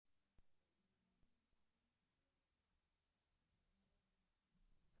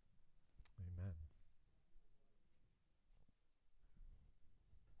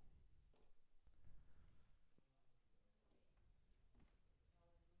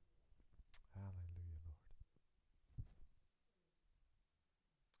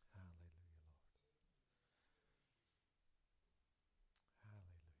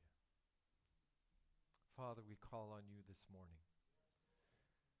Father, we call on you this morning.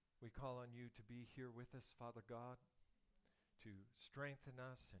 We call on you to be here with us, Father God, to strengthen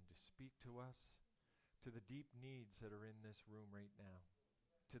us and to speak to us, to the deep needs that are in this room right now,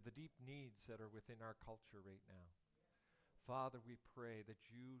 to the deep needs that are within our culture right now. Father, we pray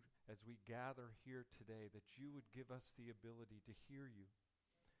that you, as we gather here today, that you would give us the ability to hear you,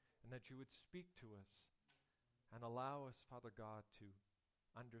 and that you would speak to us and allow us, Father God, to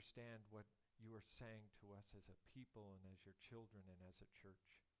understand what you are saying to us as a people and as your children and as a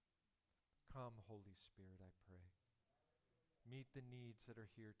church. Come, Holy Spirit, I pray. Meet the needs that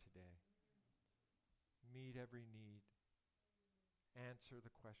are here today. Meet every need. Answer the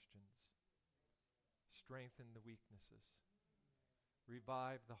questions. Strengthen the weaknesses.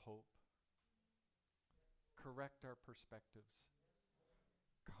 Revive the hope. Correct our perspectives.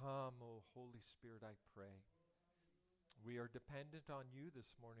 Come, O Holy Spirit, I pray. We are dependent on you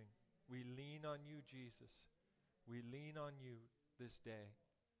this morning. We lean on you, Jesus. We lean on you this day.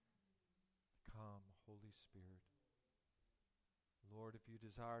 Come, Holy Spirit. Lord, if you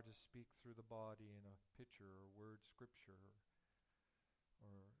desire to speak through the body in a picture or word scripture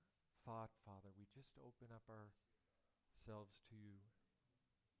or thought, Father, we just open up ourselves to you.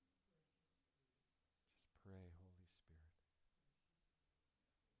 Just pray, Holy Spirit.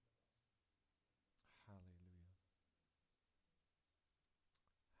 Hallelujah.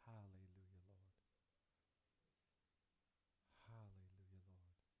 Hallelujah, Lord. Hallelujah,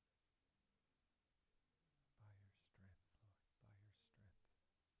 Lord. By your strength, Lord, by your strength.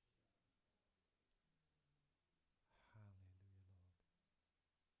 Hallelujah, Lord.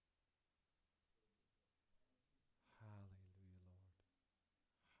 Hallelujah, Lord.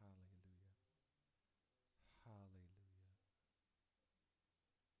 Hallelujah. Hallelujah.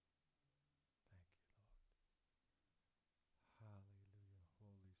 Thank you, Lord. Hallelujah,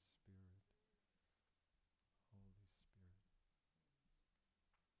 Holy Spirit. Holy Spirit.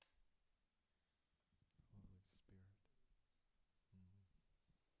 Holy Spirit.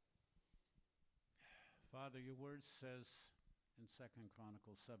 Father, your word says in 2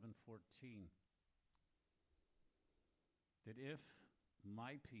 Chronicles 7:14 that if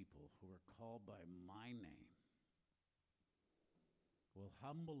my people who are called by my name will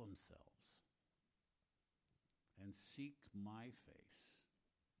humble themselves and seek my face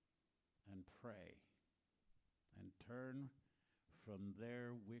and pray and turn from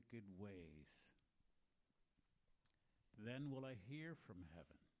their wicked ways, then will I hear from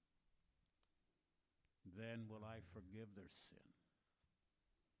heaven. Then will I forgive their sin.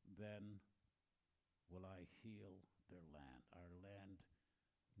 Then will I heal their land. Our land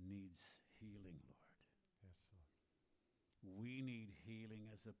needs healing, Lord. Yes, Lord. We need healing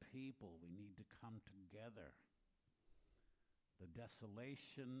as a people. We need to come together. The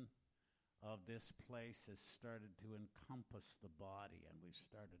desolation of this place has started to encompass the body, and we've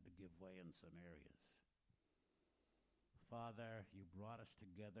started to give way in some areas. Father, you brought us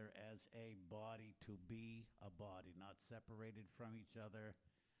together as a body to be a body, not separated from each other,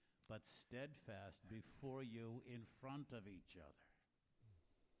 but steadfast before you in front of each other.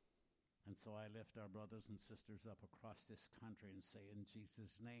 And so I lift our brothers and sisters up across this country and say, in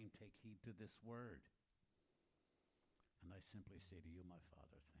Jesus' name, take heed to this word. And I simply say to you, my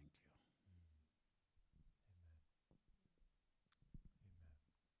Father, thank you.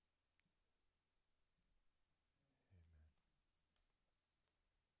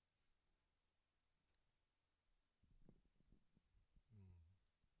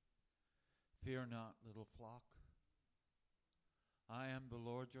 Fear not, little flock. I am the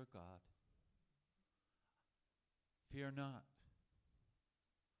Lord your God. Fear not.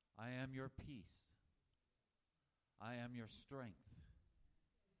 I am your peace. I am your strength.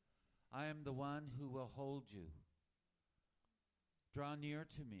 I am the one who will hold you. Draw near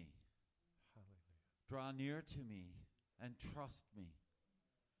to me. Hallelujah. Draw near to me and trust me.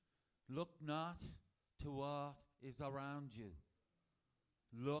 Look not to what is around you.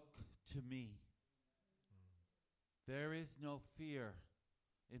 Look to me. There is no fear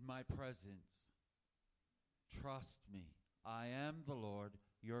in my presence. Trust me. I am the Lord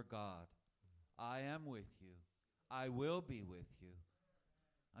your God. I am with you. I will be with you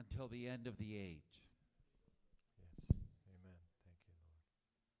until the end of the age. Yes. Amen. Thank you, Lord.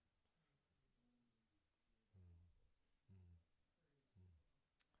 Hallelujah.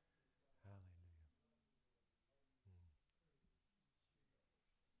 Hallelujah, Lord.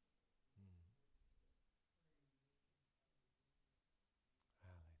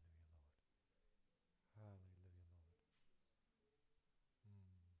 Hallelujah,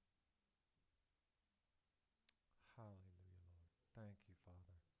 Lord. Hallelujah, Lord. Thank you,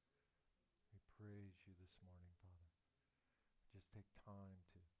 Father. We praise this morning, Father. Just take time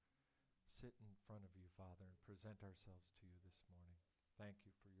to sit in front of you, Father, and present ourselves to you this morning. Thank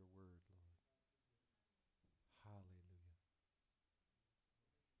you for your word, Lord. Hallelujah.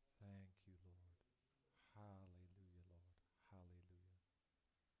 Thank you, Lord. Hallelujah, Lord. Hallelujah.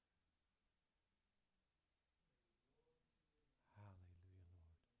 Hallelujah,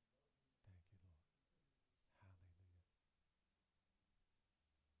 Lord. Thank you, Lord. Hallelujah.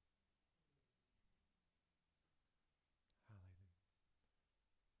 Hallelujah.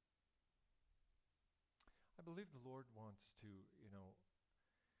 I believe the Lord wants to,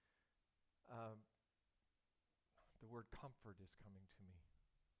 the word comfort is coming to me.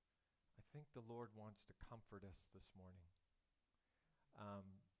 I think the Lord wants to comfort us this morning. I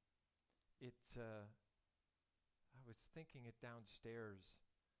was thinking it downstairs.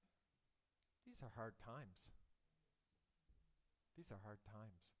 These are hard times. These are hard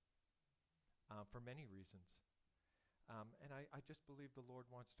times for many reasons. And I just believe the Lord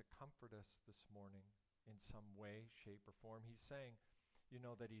wants to comfort us this morning in some way, shape, or form. He's saying,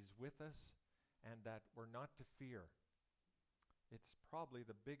 that He's with us and that we're not to fear. It's probably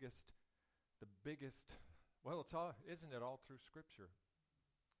the biggest, well, isn't it all through Scripture?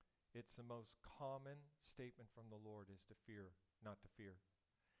 It's the most common statement from the Lord is to fear, not to fear.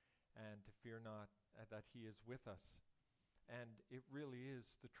 And to fear not that He is with us. And it really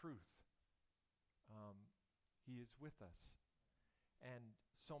is the truth. He is with us. And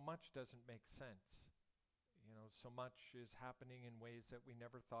so much doesn't make sense. So much is happening in ways that we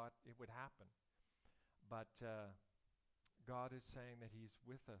never thought it would happen. But God is saying that He's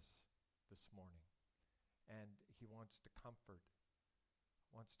with us this morning. And He wants to comfort us.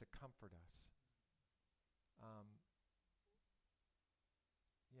 I'm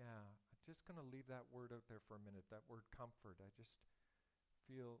just going to leave that word out there for a minute, that word comfort. I just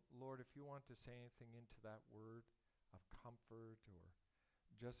feel, Lord, if you want to say anything into that word of comfort or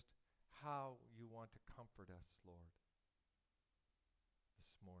just how you want to comfort us, Lord,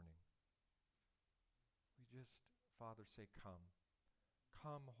 this morning. We just, Father, say, come.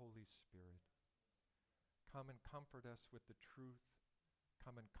 Come, Holy Spirit. Come and comfort us with the truth.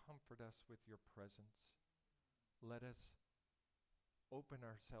 Come and comfort us with your presence. Let us open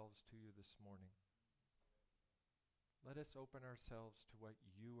ourselves to you this morning. Let us open ourselves to what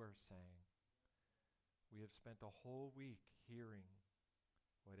you are saying. We have spent a whole week hearing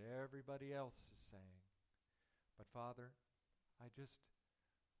what everybody else is saying. But Father, I just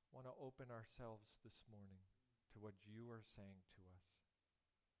want to open ourselves this morning to what you are saying to us.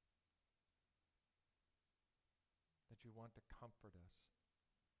 That you want to comfort us.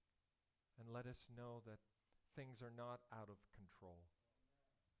 And let us know that things are not out of control.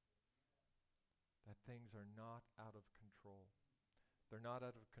 That things are not out of control. They're not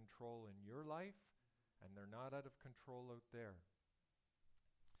out of control in your life, and they're not out of control out there.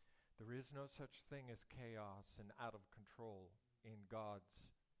 There is no such thing as chaos and out of control in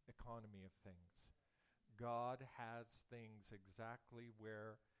God's economy of things. God has things exactly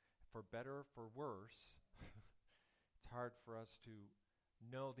where, for better or for worse, it's hard for us to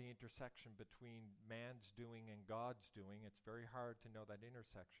know the intersection between man's doing and God's doing. It's very hard to know that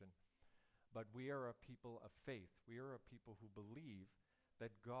intersection. But we are a people of faith. We are a people who believe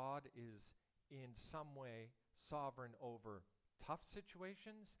that God is in some way sovereign over tough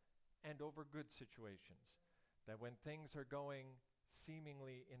situations and over good situations. That when things are going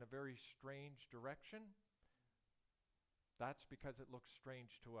seemingly in a very strange direction, that's because it looks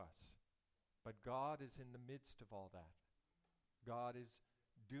strange to us. But God is in the midst of all that. God is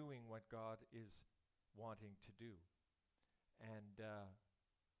doing what God is wanting to do. And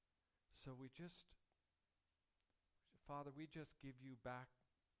so Father, we just give you back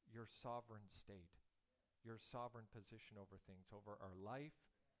your sovereign state, your sovereign position over things, over our life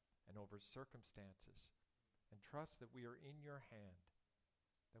and over circumstances, and trust that we are in your hand,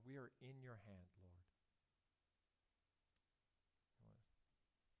 that we are in your hand, Lord.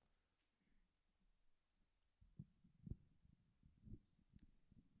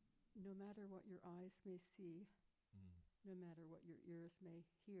 No matter what your eyes may see, no matter what your ears may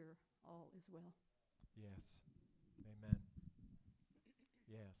hear, all is well. Yes. Amen.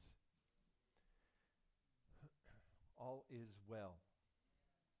 Yes. All is well.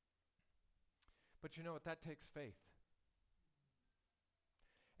 But you know what? That takes faith.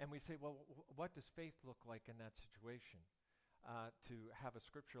 And we say, well, what does faith look like in that situation? To have a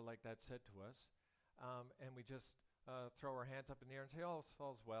scripture like that said to us, and we just throw our hands up in the air and say, oh,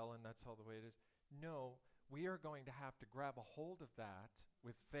 all's well, and that's all the way it is. No, we are going to have to grab a hold of that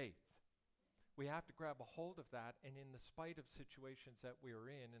with faith we have to grab a hold of that, and in the spite of situations that we're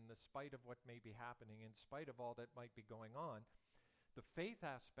in the spite of what may be happening, in spite of all that might be going on, the faith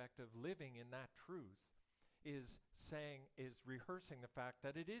aspect of living in that truth is rehearsing the fact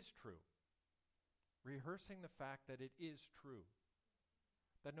that it is true. Rehearsing the fact that it is true.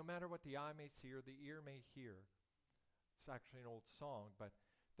 That no matter what the eye may see or the ear may hear, it's actually an old song, but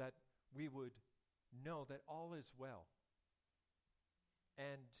that we would know that all is well.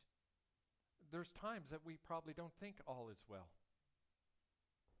 And there's times that we probably don't think all is well.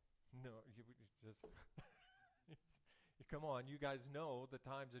 No, you just, come on, you guys know the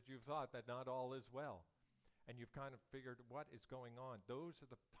times that you've thought that not all is well. And you've kind of figured what is going on. Those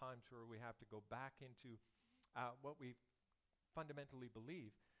are the times where we have to go back into what we fundamentally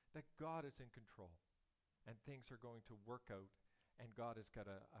believe, that God is in control and things are going to work out, and God has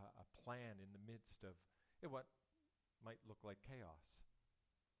got a plan in the midst of what might look like chaos,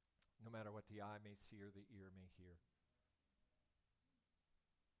 no matter what the eye may see or the ear may hear.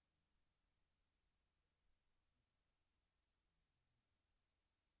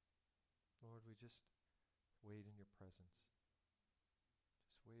 Lord, we just wait in your presence.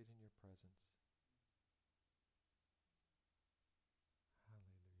 Just wait in your presence.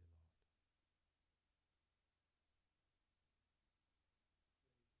 Hallelujah, Lord.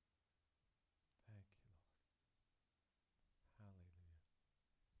 Thank you, Lord. Hallelujah.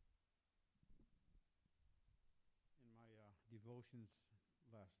 In my devotions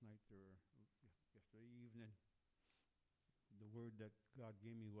last night or yesterday evening, the word that God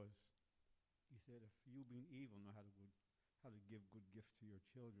gave me was, he said, if you being evil know how to give good gifts to your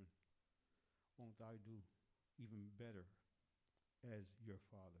children, won't I do even better as your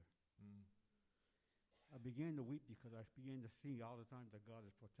Father? Mm. I began to weep because I began to see all the times that God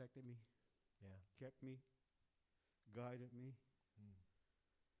has protected me, Yeah. kept me, guided me, Mm.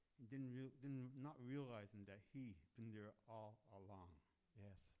 and not realizing that he been there all along.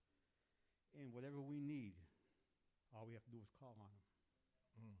 Yes. And whatever we need, all we have to do is call on him.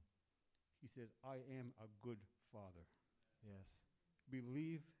 Mm. He says, I am a good Father. Yes.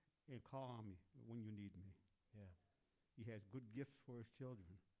 Believe and call on me when you need me. Yeah. He has good gifts for his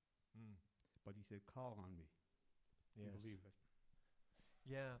children, Mm. but he said, call on me. Yes. And believe it.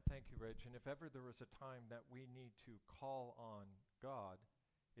 Yeah, thank you, Reg. And if ever there was a time that we need to call on God,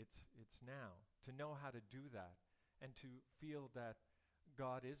 it's now. To know how to do that and to feel that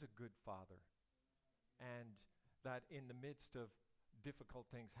God is a good Father, and that in the midst of difficult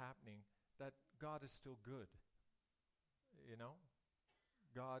things happening, that God is still good. You know?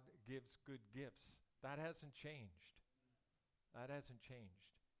 God gives good gifts. That hasn't changed. That hasn't changed.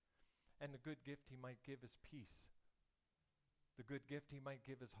 And the good gift he might give is peace. The good gift he might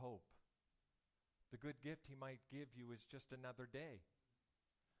give is hope. The good gift he might give you is just another day,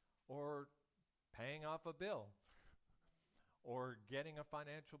 or paying off a bill, or getting a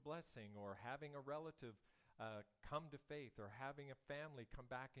financial blessing, or having a relative come to faith, or having a family come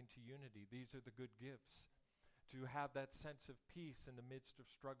back into unity. These are the good gifts. To have that sense of peace in the midst of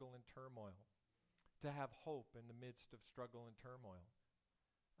struggle and turmoil. To have hope in the midst of struggle and turmoil.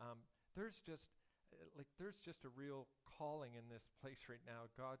 There's just a real calling in this place right now.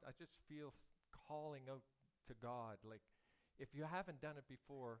 God, I just feel calling out to God. Like, if you haven't done it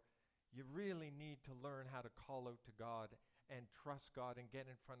before, you really need to learn how to call out to God and trust God and get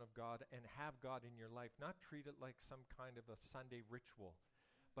in front of God and have God in your life. Not treat it like some kind of a Sunday ritual,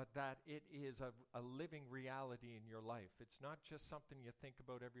 but that it is a living reality in your life. It's not just something you think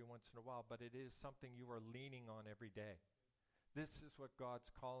about every once in a while, but it is something you are leaning on every day. This is what God's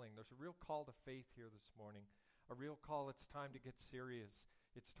calling. There's a real call to faith here this morning. A real call. It's time to get serious.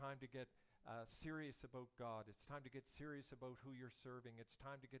 It's time to get serious about God. It's time to get serious about who you're serving. It's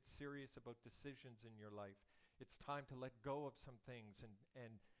time to get serious about decisions in your life. It's time to let go of some things,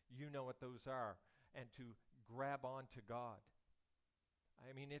 and you know what those are, and to grab on to God.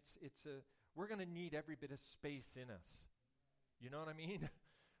 I mean, we're going to need every bit of space in us. You know what I mean?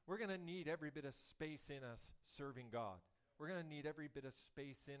 We're going to need every bit of space in us serving God. We're going to need every bit of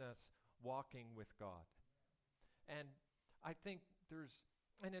space in us walking with God. And I think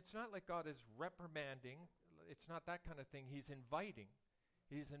and it's not like God is reprimanding. It's not that kind of thing. He's inviting.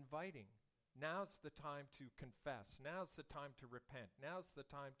 He's inviting. Now's the time to confess. Now's the time to repent. Now's the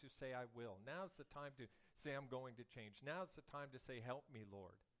time to say, I will. Now's the time to say, I'm going to change. Now's the time to say, help me,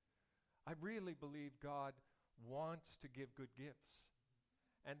 Lord. I really believe God wants to give good gifts,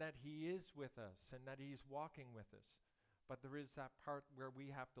 and that he is with us, and that he's walking with us. But there is that part where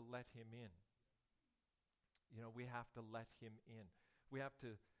we have to let him in. You know, we have to let him in. We have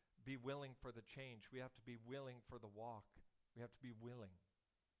to be willing for the change. We have to be willing for the walk. We have to be willing.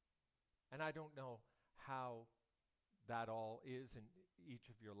 And I don't know how that all is in each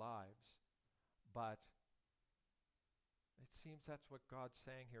of your lives, but it seems that's what God's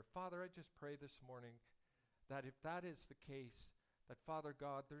saying here. Father, I just pray this morning that if that is the case, that Father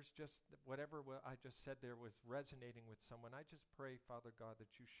God, there's just whatever I just said there was resonating with someone. I just pray, Father God,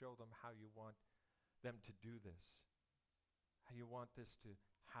 that you show them how you want them to do this, how you want this to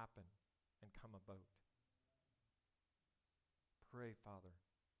happen and come about. Pray, Father.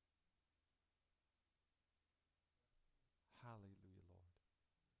 Hallelujah, Lord.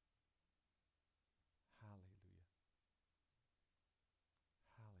 Hallelujah.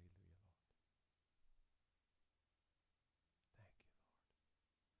 Hallelujah, Lord. Thank you, Lord.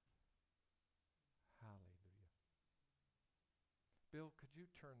 Hallelujah. Bill, could you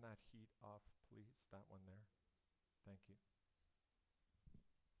turn that heat off, please? That one there. Thank you.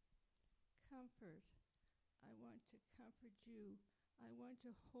 Comfort. I want to comfort you. I want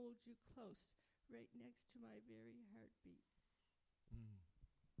to hold you close, right next to my very heartbeat. Amen.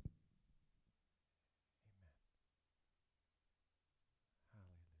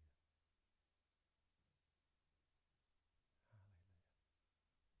 Hallelujah.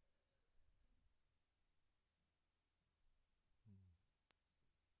 Hallelujah.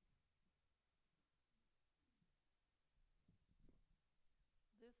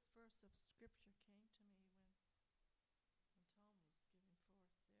 This verse of scripture came to me when Tom was giving forth there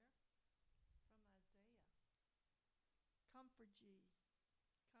from Isaiah. Comfort ye, my people,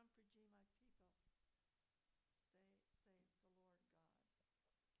 saith the Lord God.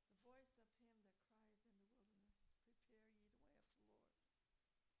 The voice of him that crieth in the wilderness, prepare ye the way of the Lord.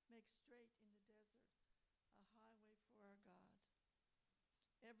 Make straight in the desert a highway for our God.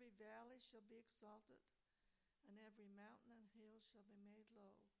 Every valley shall be exalted, and every mountain and hill shall be made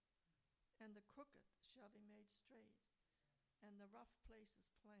low, and the crooked shall be made straight, and the rough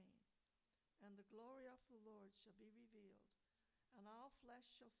places plain. And the glory of the Lord shall be revealed, and all flesh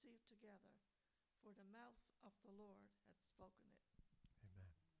shall see it together, for the mouth of the Lord hath spoken it.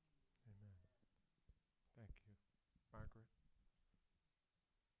 Amen. Amen. Thank you. Margaret?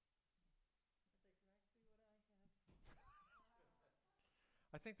 That's exactly what I have.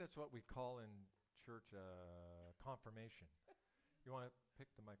 I think that's what we call in church confirmation. You want to pick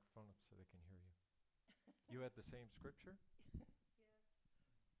the microphone up so they can hear you. You had the same scripture? Yes.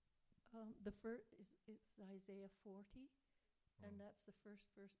 The first is Isaiah 40, and that's the first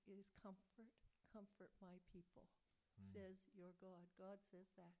verse is comfort, comfort my people, says your God. God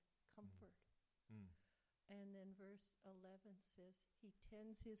says that, comfort. And then verse 11 says, he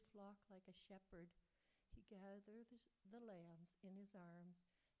tends his flock like a shepherd. He gathers the lambs in his arms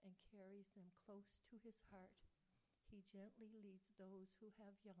and carries them close to his heart. He gently leads those who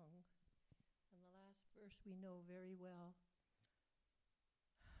have young. And the last verse we know very well.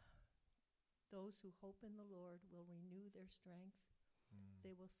 Those who hope in the Lord will renew their strength.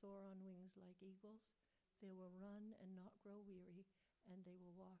 They will soar on wings like eagles. They will run and not grow weary, and they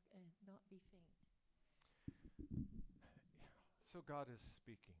will walk and not be faint. So God is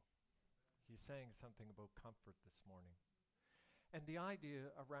speaking. He's saying something about comfort this morning. And the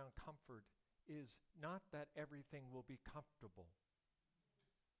idea around comfort is not that everything will be comfortable.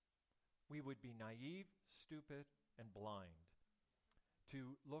 We would be naive, stupid, and blind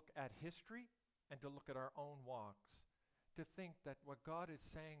to look at history and to look at our own walks, to think that what God is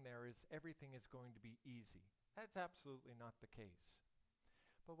saying there is everything is going to be easy. That's absolutely not the case.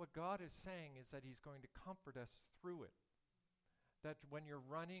 But what God is saying is that he's going to comfort us through it. That when you're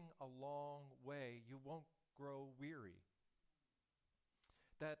running a long way, you won't grow weary.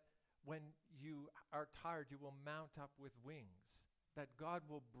 That when you are tired, you will mount up with wings. That God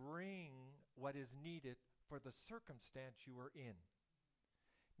will bring what is needed for the circumstance you are in.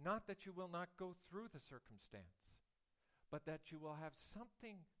 Not that you will not go through the circumstance, but that you will have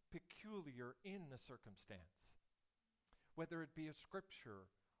something peculiar in the circumstance. Whether it be a scripture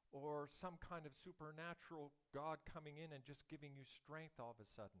or some kind of supernatural God coming in and just giving you strength all of a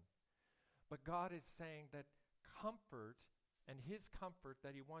sudden. But God is saying that comfort and his comfort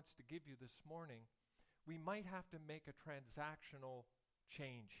that he wants to give you this morning, we might have to make a transactional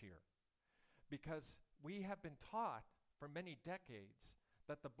change here. Because we have been taught for many decades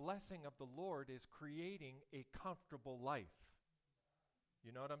that the blessing of the Lord is creating a comfortable life.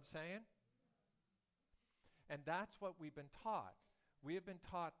 You know what I'm saying? And that's what we've been taught. We have been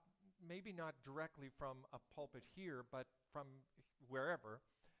taught, maybe not directly from a pulpit here, but from wherever,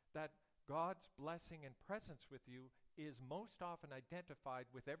 that God's blessing and presence with you is most often identified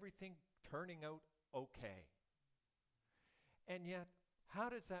with everything turning out okay. And yet, how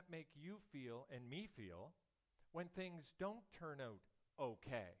does that make you feel and me feel when things don't turn out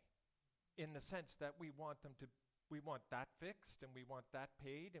okay? in the sense that we want that fixed, and we want that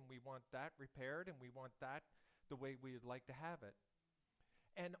paid, and we want that repaired, and we want that the way we would like to have it.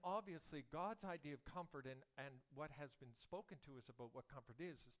 And obviously, God's idea of comfort and what has been spoken to us about what comfort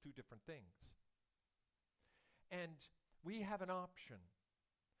is two different things. And we have an option.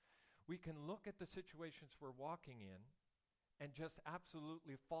 We can look at the situations we're walking in and just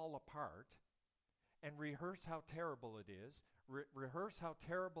absolutely fall apart and rehearse how terrible it is, rehearse how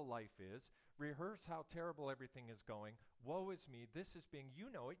terrible life is, rehearse how terrible everything is going. Woe is me, this is being, you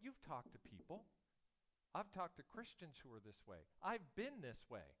know it, you've talked to people. I've talked to Christians who are this way. I've been this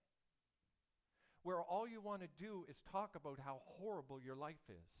way. Where all you want to do is talk about how horrible your life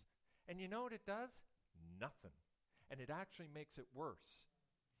is. And you know what it does? Nothing. And it actually makes it worse.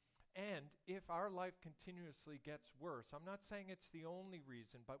 And if our life continuously gets worse, I'm not saying it's the only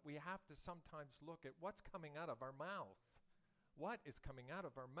reason, but we have to sometimes look at what's coming out of our mouth. What is coming out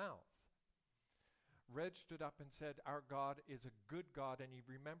of our mouth? Reg stood up and said, our God is a good God, and he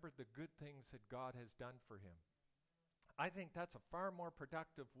remembered the good things that God has done for him. I think that's a far more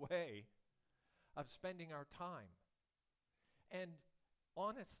productive way of spending our time. And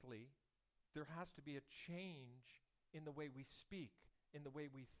honestly, there has to be a change in the way we speak, in the way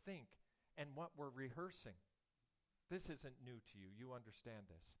we think, and what we're rehearsing. This isn't new to you. You understand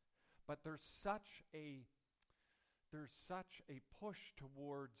this. But there's such a push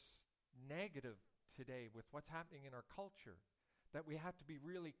towards negative today with what's happening in our culture that we have to be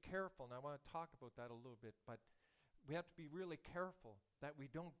really careful. And I want to talk about that a little bit, but we have to be really careful that we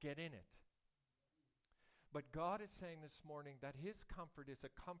don't get in it. But God is saying this morning that his comfort is a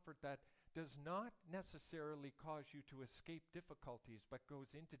comfort that does not necessarily cause you to escape difficulties, but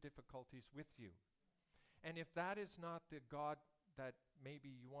goes into difficulties with you. And if that is not the God that maybe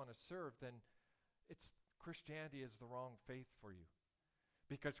you want to serve, then Christianity is the wrong faith for you.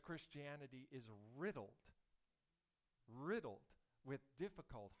 Because Christianity is riddled with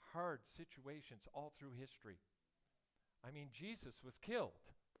difficult, hard situations all through history. I mean, Jesus was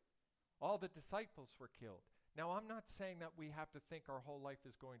killed. All the disciples were killed. Now, I'm not saying that we have to think our whole life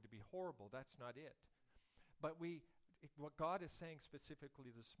is going to be horrible. That's not it. But what God is saying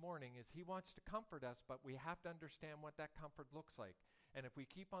specifically this morning is he wants to comfort us, but we have to understand what that comfort looks like. And if we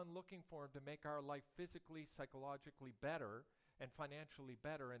keep on looking for him to make our life physically, psychologically better, and financially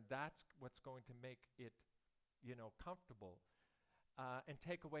better, and that's what's going to make it, comfortable, and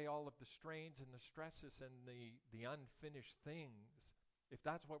take away all of the strains and the stresses and the unfinished things. If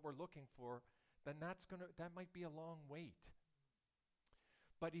that's what we're looking for, then that might be a long wait.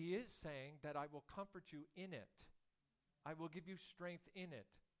 But he is saying that I will comfort you in it. I will give you strength in it.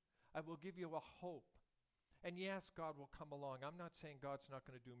 I will give you a hope. And yes, God will come along. I'm not saying God's not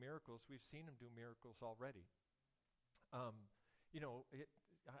going to do miracles. We've seen him do miracles already. I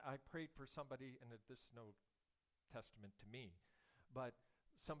prayed for somebody, and this is no testament to me, but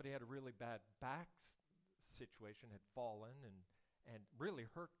somebody had a really bad back situation, had fallen and really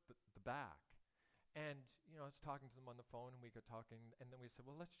hurt the back. And, I was talking to them on the phone, and we got talking, and then we said,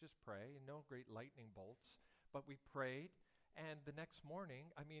 well, let's just pray. And no great lightning bolts, but we prayed. And the next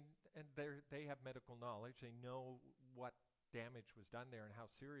morning, and they have medical knowledge. They know what damage was done there and how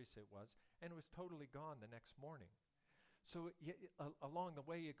serious it was. And it was totally gone the next morning. So along the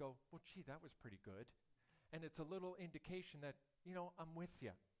way you go, well, gee, that was pretty good. And it's a little indication that, I'm with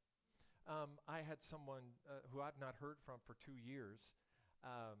you. I had someone who I've not heard from for 2 years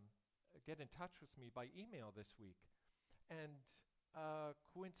get in touch with me by email this week. And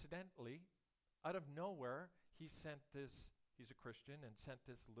coincidentally, out of nowhere, he's a Christian, and sent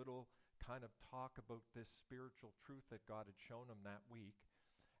this little kind of talk about this spiritual truth that God had shown him that week.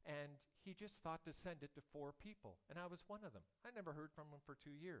 And he just thought to send it to 4 people. And I was one of them. I never heard from him for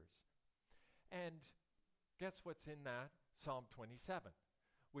 2 years. And guess what's in that? Psalm 27,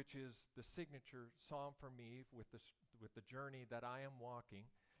 which is the signature psalm for me with the journey that I am walking.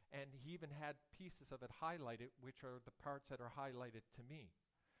 And he even had pieces of it highlighted, which are the parts that are highlighted to me.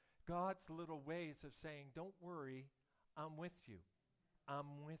 God's little ways of saying, don't worry, I'm with you.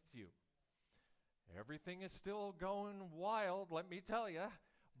 I'm with you. Everything is still going wild, let me tell you.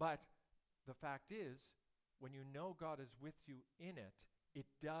 But the fact is, when you know God is with you in it, it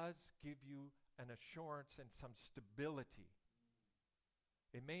does give you an assurance and some stability.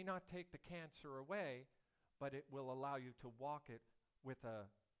 It may not take the cancer away, but it will allow you to walk it with a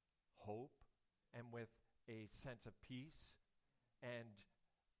hope and with a sense of peace. And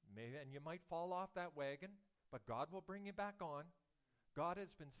you might fall off that wagon, but God will bring you back on. God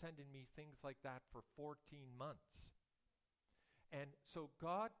has been sending me things like that for 14 months. And so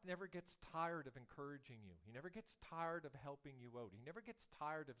God never gets tired of encouraging you. He never gets tired of helping you out. He never gets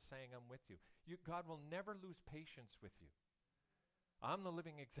tired of saying, I'm with you. God will never lose patience with you. I'm the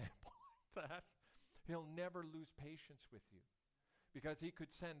living example of that. He'll never lose patience with you. Because he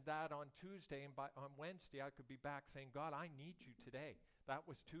could send that on Tuesday, and on Wednesday I could be back saying, God, I need you today. That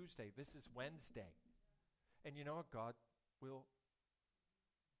was Tuesday. This is Wednesday. And you know what? God will.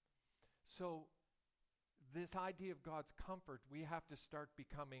 So this idea of God's comfort, we have to start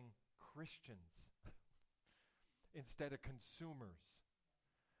becoming Christians instead of consumers.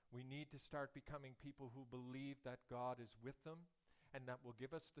 We need to start becoming people who believe that God is with them and that will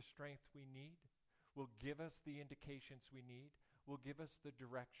give us the strength we need, will give us the indications we need, will give us the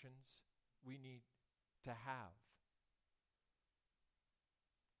directions we need to have.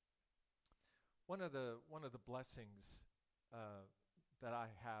 One of the blessings that I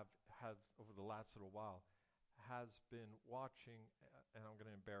have over the last little while has been watching, and I'm going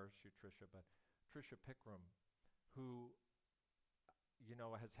to embarrass you, Tricia, but Tricia Pickram, who,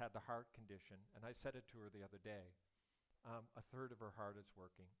 has had the heart condition, and I said it to her the other day. A third of her heart is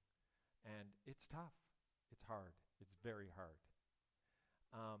working, and it's tough. It's hard. It's very hard.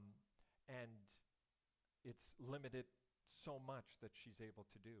 And it's limited so much that she's able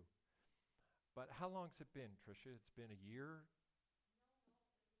to do. But how long's it been, Tricia? It's been a year?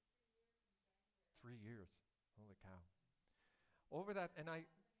 No, 3 years. Holy cow. Over that, and I...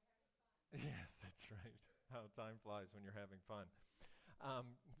 Yes, that's right. How time flies when you're having fun.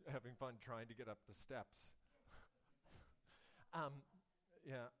 Having fun trying to get up the steps.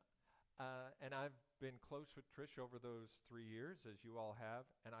 And I've been close with Trish over those 3 years, as you all have,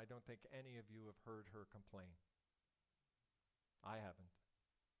 and I don't think any of you have heard her complain. I haven't.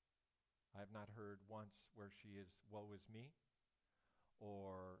 I have not heard once where she is, woe is me,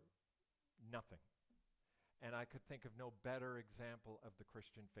 or nothing. And I could think of no better example of the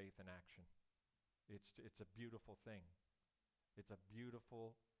Christian faith in action. It's a beautiful thing. It's a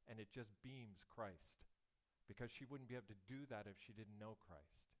beautiful, and it just beams Christ. Because she wouldn't be able to do that if she didn't know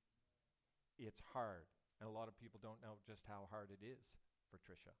Christ. It's hard, and a lot of people don't know just how hard it is for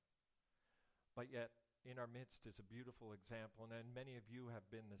Tricia. But yet, in our midst is a beautiful example, and then many of you have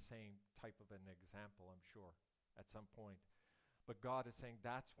been the same type of an example, I'm sure, at some point. But God is saying,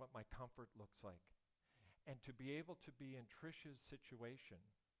 that's what my comfort looks like. And to be able to be in Tricia's situation,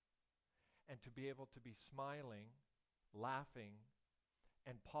 and to be able to be smiling, laughing,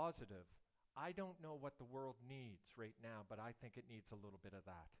 and positive, I don't know what the world needs right now, but I think it needs a little bit of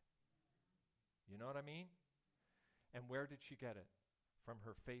that. You know what I mean? And where did she get it? From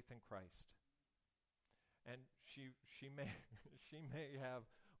her faith in Christ. And she may she may have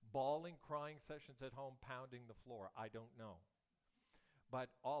bawling, crying sessions at home, pounding the floor. I don't know. But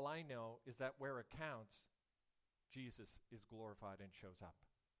all I know is that where it counts, Jesus is glorified and shows up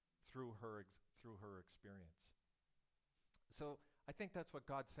through her experience. So I think that's what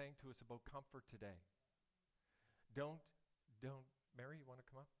God's saying to us about comfort today. Don't, Mary, you want to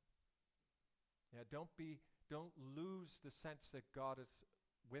come up? Yeah, don't lose the sense that God is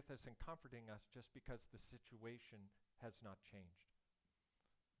with us and comforting us just because the situation has not changed.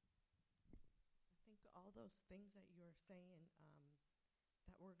 I think all those things that you are saying,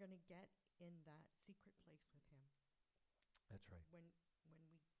 that we're going to get in that secret place with him. That's right. When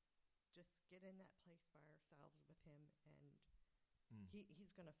we just get in that place by ourselves with him, and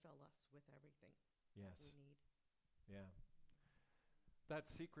he's going to fill us with everything that we need. Yeah.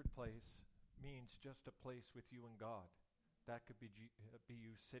 That secret place means just a place with you and God. That could be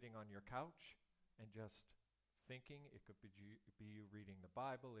you sitting on your couch and just thinking. It could be you reading the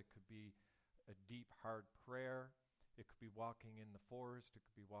Bible. It could be a deep, hard prayer. It could be walking in the forest. It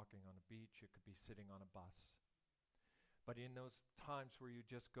could be walking on a beach. It could be sitting on a bus. But in those times where you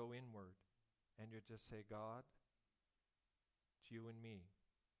just go inward and you just say, God, it's you and me.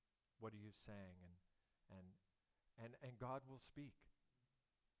 What are you saying? And God will speak.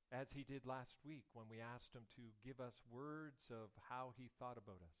 As he did last week when we asked him to give us words of how he thought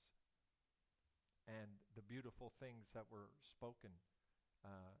about us and the beautiful things that were spoken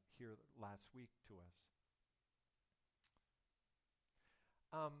here last week to us.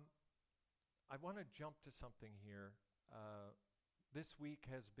 I want to jump to something here. This week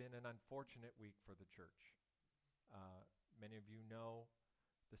has been an unfortunate week for the church. Many of you know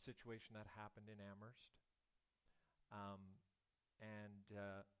the situation that happened in Amherst.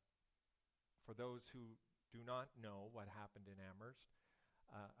 For those who do not know what happened in Amherst,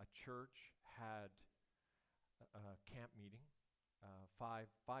 a church had a camp meeting, five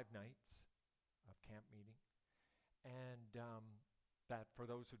nights of camp meeting. And that, for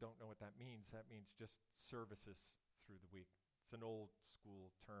those who don't know what that means just services through the week, It's an old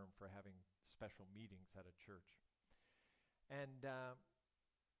school term for having special meetings at a church. And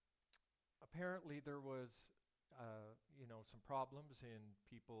apparently there was, some problems in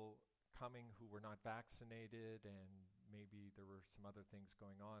people coming who were not vaccinated, and maybe there were some other things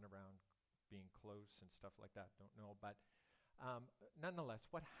going on around being close and stuff like that. Don't know. But nonetheless,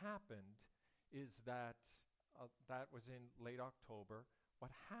 what happened is that that was in late October.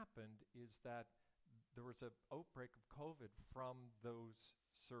 What happened is that there was an outbreak of COVID from those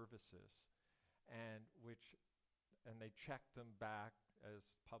services, and they checked them back,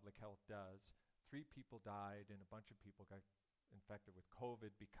 as public health does. 3 people died, and a bunch of people got infected with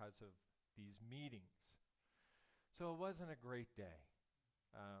COVID because of these meetings. So it wasn't a great day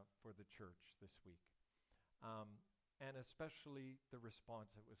for the church this week, and especially the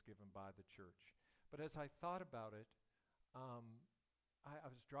response that was given by the church. But as I thought about it,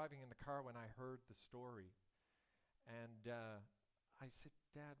 I was driving in the car when I heard the story, and I said,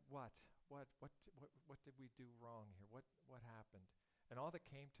 "Dad, what did we do wrong here? What happened?" And all that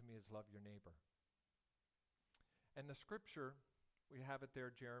came to me is love your neighbor. And the scripture, we have it there,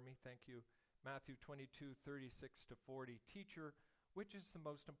 Jeremy, thank you. Matthew 22:36-40. Teacher, which is the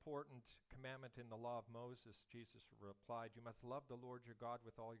most important commandment in the law of Moses? Jesus replied, you must love the Lord your God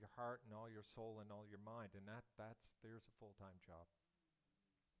with all your heart and all your soul and all your mind. And there's a full-time job.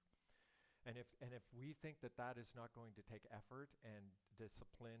 And if we think that is not going to take effort and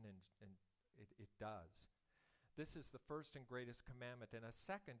discipline, and it does. This is the first and greatest commandment. And a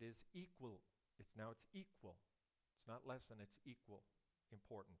second is equal. It's equal. It's not less than, it's equal.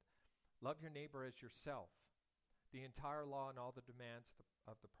 Important. Love your neighbor as yourself. The entire law and all the demands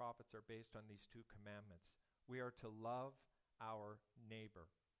of the prophets are based on these 2 commandments. We are to love our neighbor.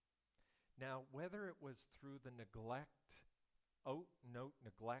 Now, whether it was through the neglect of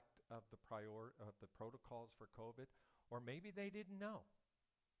the protocols for COVID, or maybe they didn't know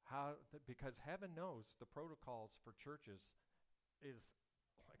because heaven knows the protocols for churches is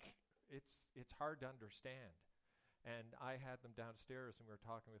like it's hard to understand. And I had them downstairs, and we were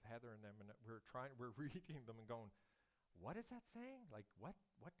talking with Heather and them, and we're reading them and going, what is that saying? Like, what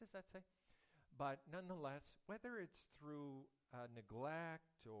does that say? But nonetheless, whether it's through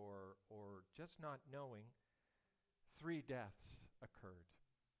neglect or just not knowing, 3 deaths occurred.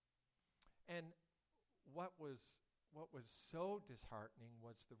 And what was so disheartening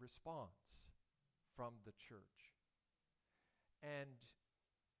was the response from the church. And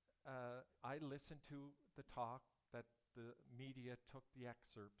I listened to the talk that the media took the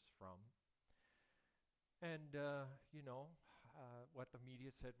excerpts from. And, what the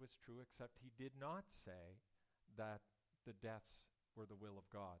media said was true, except he did not say that the deaths were the will of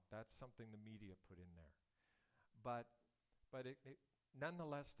God. That's something the media put in there. But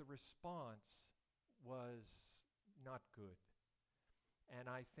nonetheless, the response was not good. And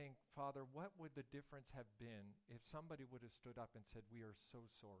I think, Father, what would the difference have been if somebody would have stood up and said, we are so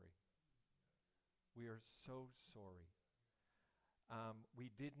sorry. We are so sorry.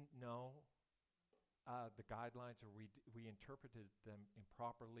 We didn't know the guidelines, or we interpreted them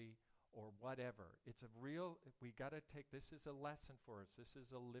improperly, or whatever. It's we got to take, this is a lesson for us. This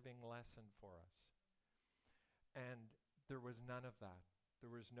is a living lesson for us. And there was none of that.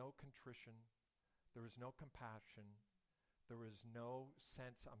 There was no contrition. There was no compassion. There was no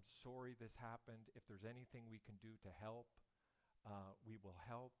sense, I'm sorry this happened. If there's anything we can do to help, we will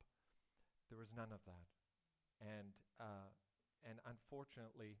help. There was none of that. And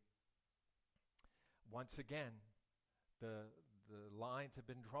unfortunately, once again, the lines have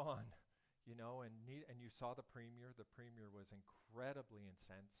been drawn, and you saw the premier. The premier was incredibly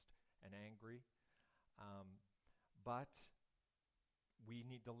incensed and angry. But we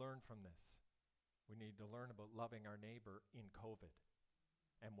need to learn from this. We need to learn about loving our neighbor in COVID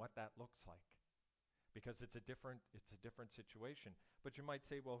and what that looks like, because it's a different situation. But you might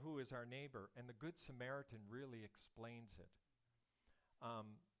say, well, who is our neighbor? And the Good Samaritan really explains it.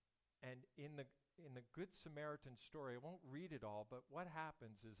 And in the Good Samaritan story, I won't read it all, but what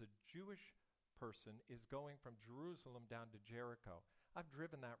happens is a Jewish person is going from Jerusalem down to Jericho. I've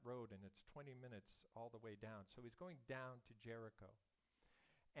driven that road, and it's 20 minutes all the way down. So he's going down to Jericho.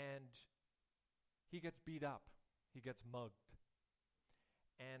 And he gets beat up. He gets mugged.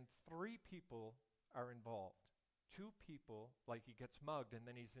 And 3 people are involved. 2 people, like he gets mugged, and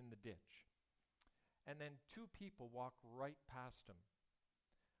then he's in the ditch. And then 2 people walk right past him.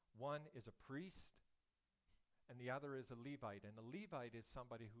 One is a priest, and the other is a Levite. And the Levite is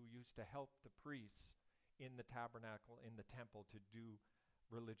somebody who used to help the priests in the tabernacle, in the temple, to do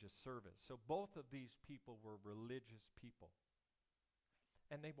religious service. So both of these people were religious people.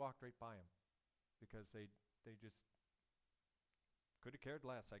 And they walked right by him because they just Could have cared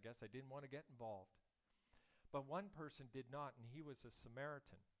less. I guess I didn't want to get involved. But one person did not, and he was a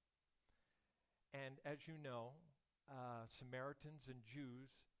Samaritan. And as you know, Samaritans and Jews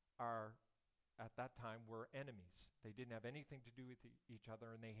at that time, were enemies. They didn't have anything to do with each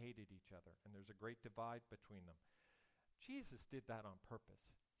other, and they hated each other. And there's a great divide between them. Jesus did that on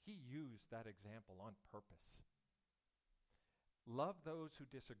purpose. He used that example on purpose. Love those who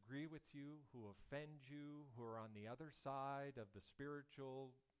disagree with you, who offend you, who are on the other side of the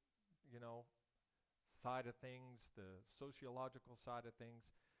spiritual, side of things, the sociological side of things.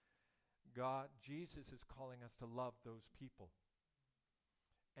 Jesus is calling us to love those people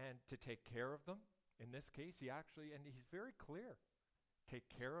and to take care of them. In this case, he's very clear. Take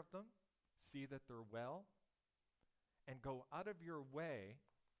care of them, see that they're well, and go out of your way,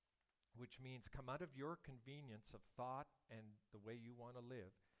 which means come out of your convenience of thought and the way you want to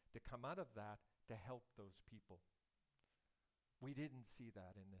live, to come out of that to help those people. We didn't see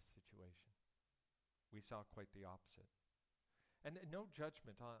that in this situation. We saw quite the opposite. And no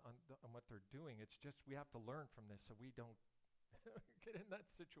judgment on what they're doing. It's just we have to learn from this so we don't get in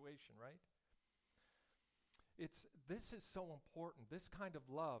that situation, right? This is so important. This kind of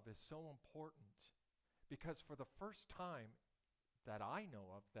love is so important because for the first time that I know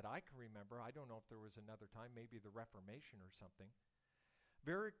of, that I can remember, I don't know if there was another time, maybe the Reformation or something,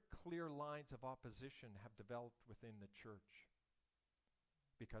 very clear lines of opposition have developed within the church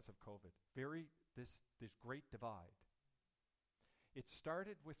because of COVID. This great divide. It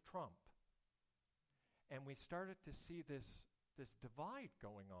started with Trump, and we started to see this divide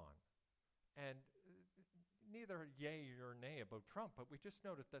going on. And neither yay or nay about Trump, but we just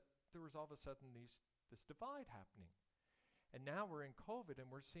noted that there was all of a sudden this divide happening. And now we're in COVID,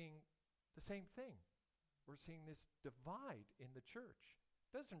 and we're seeing the same thing. We're seeing this divide in the church.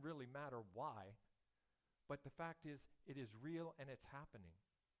 Doesn't really matter why, but the fact is, it is real and it's happening.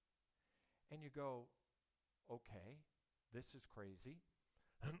 And you go, okay, this is crazy.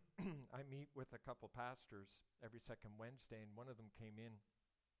 I meet with a couple pastors every second Wednesday, and one of them came in,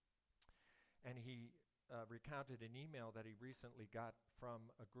 and he recounted an email that he recently got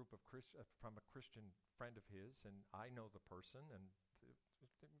from a group of from a Christian friend of his, and I know the person, and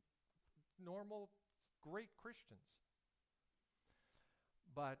normal, great Christians.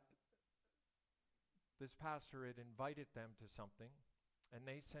 But this pastor had invited them to something, and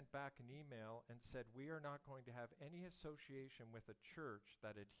they sent back an email and said, we are not going to have any association with a church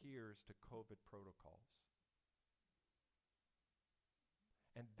that adheres to COVID protocols.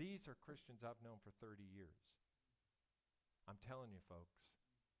 And these are Christians I've known for 30 years. I'm telling you, folks,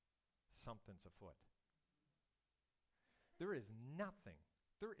 something's afoot. There is nothing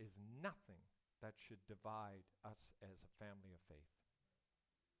that should divide us as a family of faith.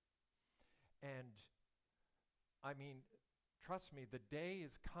 And, I mean, trust me, the day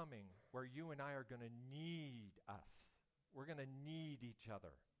is coming where you and I are going to need us. We're going to need each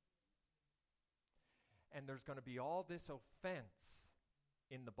other. And there's going to be all this offense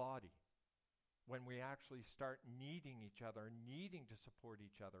in the body when we actually start needing each other, needing to support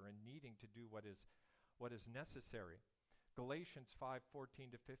each other, and needing to do what is necessary. Galatians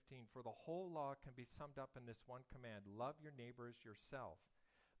 5:14 to 15, for the whole law can be summed up in this one command, love your neighbor as yourself.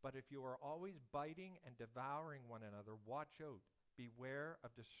 But if you are always biting and devouring one another, watch out. Beware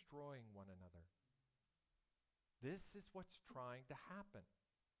of destroying one another. This is what's trying to happen.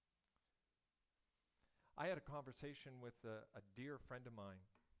 I had a conversation with a dear friend of mine.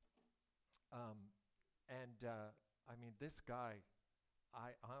 This guy,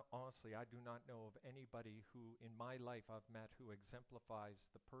 I honestly, I do not know of anybody who in my life I've met who exemplifies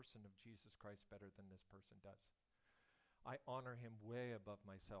the person of Jesus Christ better than this person does. I honor him way above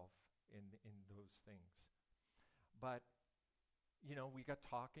myself in those things. But, we got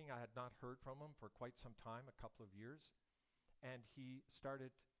talking. I had not heard from him for quite some time, a couple of years. And he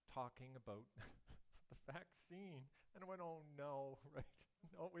started talking about the vaccine. And I went, oh no, right?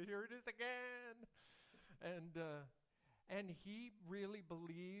 No, here it is again. And he really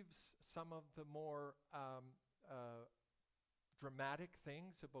believes some of the more dramatic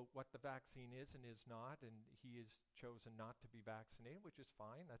things about what the vaccine is and is not, and he has chosen not to be vaccinated, which is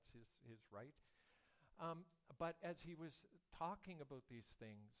fine. That's his right. But as he was talking about these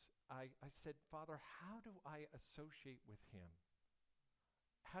things, I said, Father, how do I associate with him?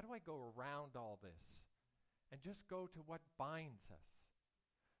 How do I go around all this and just go to what binds us,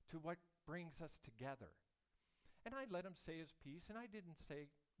 to what brings us together? And I let him say his piece, and I didn't say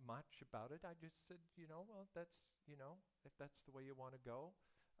much about it. I just said, well, that's, if that's the way you want to go,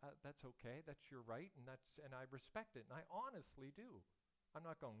 that's okay. That's your right, and I respect it, and I honestly do. I'm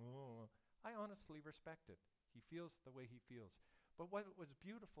not going, oh. I honestly respect it. He feels the way he feels. But what was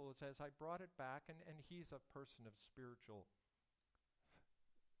beautiful is as I brought it back, and he's a person of spiritual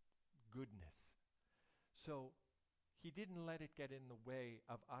goodness. So he didn't let it get in the way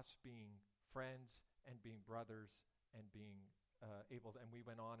of us being friends and being brothers and being able to, and we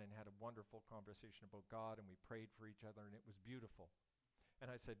went on and had a wonderful conversation about God, and we prayed for each other, and it was beautiful.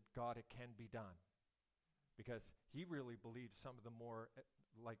 And I said, God, it can be done. Because he really believed some of the more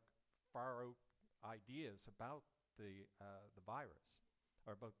far out ideas about the virus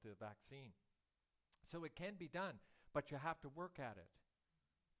or about the vaccine. So it can be done, but you have to work at it.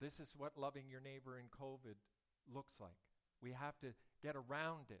 This is what loving your neighbor in COVID looks like. We have to get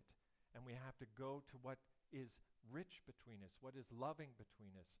around it, and we have to go to what is rich between us, what is loving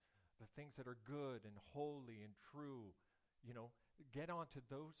between us, the things that are good and holy and true. Get onto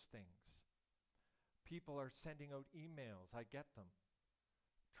those things. People are sending out emails, I get them,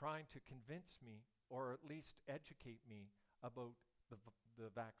 trying to convince me or at least educate me about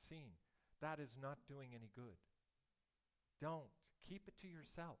the vaccine. That is not doing any good. Don't. Keep it to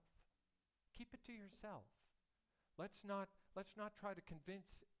yourself. Keep it to yourself. Let's not try to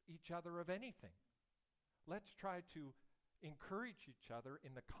convince each other of anything. Let's try to encourage each other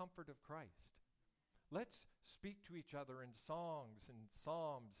in the comfort of Christ. Let's speak to each other in songs and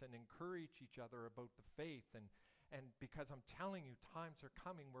psalms and encourage each other about the faith. And because I'm telling you, times are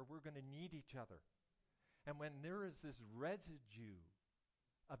coming where we're going to need each other. And when there is this residue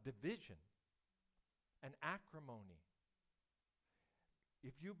of division and acrimony,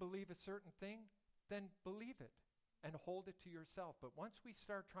 if you believe a certain thing, then believe it and hold it to yourself. But once we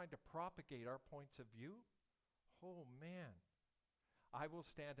start trying to propagate our points of view, oh man, I will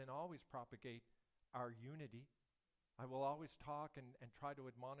stand and always propagate our unity. I will always talk and try to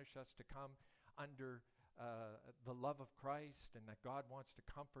admonish us to come under the love of Christ, and that God wants to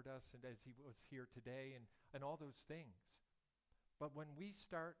comfort us, and as he was here today, and all those things. But when we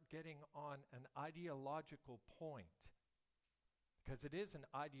start getting on an ideological point, because it is an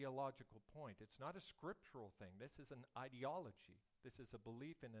ideological point, it's not a scriptural thing. This is an ideology. This is a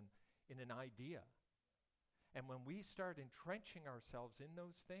belief in an idea. And when we start entrenching ourselves in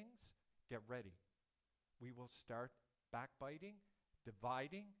those things, get ready. We will start backbiting,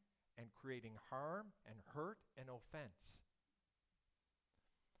 dividing, and creating harm and hurt and offense.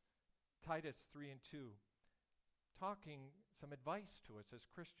 Titus 3:2, talking some advice to us as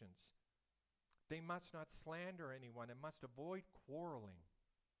Christians. They must not slander anyone and must avoid quarreling.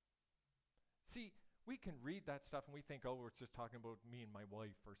 See, we can read that stuff and we think, oh, it's just talking about me and my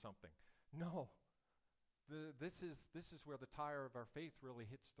wife or something. No. This is where the tire of our faith really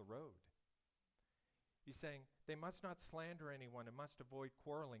hits the road. He's saying they must not slander anyone and must avoid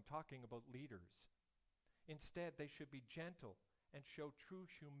quarreling, talking about leaders. Instead, they should be gentle and show true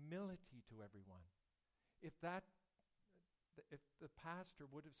humility to everyone. If the pastor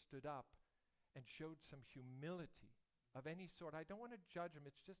would have stood up and showed some humility of any sort, I don't want to judge him,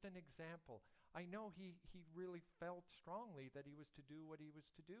 it's just an example. I know he really felt strongly that he was to do what he was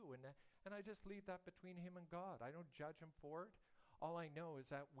to do, and I just leave that between him and God. I don't judge him for it. All I know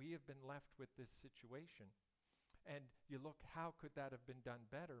is that we have been left with this situation. And you look, how could that have been done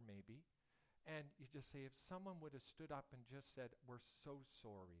better, maybe? And you just say, if someone would have stood up and just said, we're so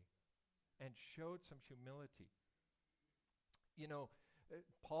sorry, and showed some humility.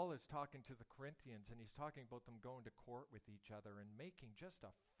 Paul is talking to the Corinthians, and he's talking about them going to court with each other and making just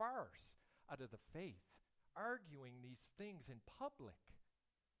a farce out of the faith, arguing these things in public.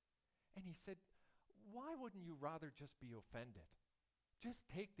 And he said, why wouldn't you rather just be offended? Just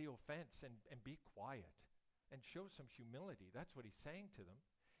take the offense and be quiet and show some humility. That's what he's saying to them.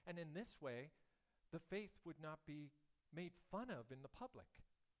 And in this way, the faith would not be made fun of in the public.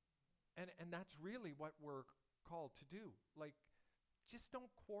 And that's really what we're called to do. Just don't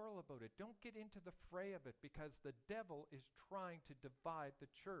quarrel about it. Don't get into the fray of it, because the devil is trying to divide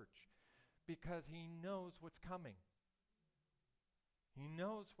the church, because he knows what's coming. He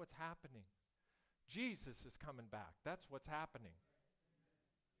knows what's happening. Jesus is coming back. That's what's happening.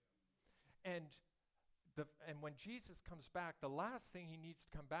 And when Jesus comes back, the last thing he needs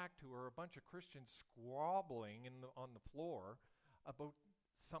to come back to are a bunch of Christians squabbling on the floor about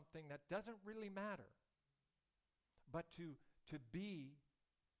something that doesn't really matter. But to be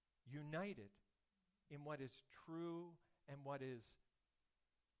united in what is true and what is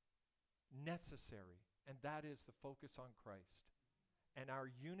necessary, and that is the focus on Christ and our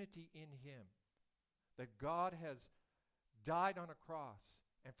unity in him, that God has died on a cross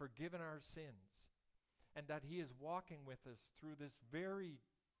and forgiven our sins, and that he is walking with us through this very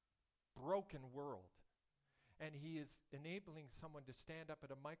broken world, and he is enabling someone to stand up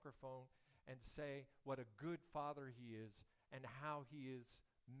at a microphone and say what a good father he is, and how he has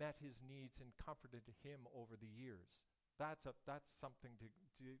met his needs and comforted him over the years. That's something to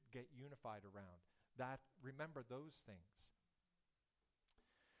get unified around. Remember those things.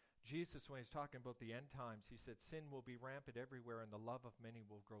 Jesus, when he's talking about the end times, he said, sin will be rampant everywhere and the love of many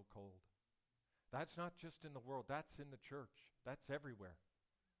will grow cold. That's not just in the world, that's in the church. That's everywhere.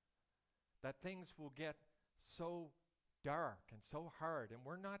 That things will get so dark and so hard, and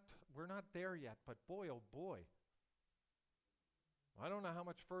we're not there yet, but boy, oh boy, I don't know how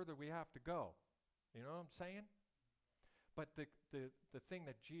much further we have to go. You know what I'm saying? But the thing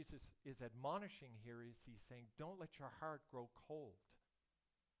that Jesus is admonishing here is he's saying, don't let your heart grow cold.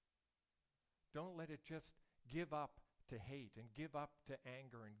 Don't let it just give up to hate and give up to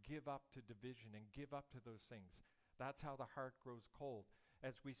anger and give up to division and give up to those things. That's how the heart grows cold.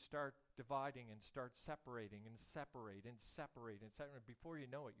 As we start dividing and start separating and separate and separate and separate, before you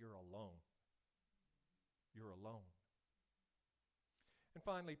know it, you're alone. You're alone. And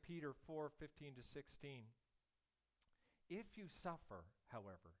finally, Peter 4:15 to 16. If you suffer,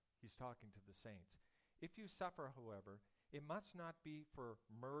 however, he's talking to the saints. If you suffer, however, it must not be for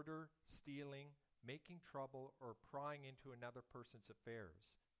murder, stealing, making trouble, or prying into another person's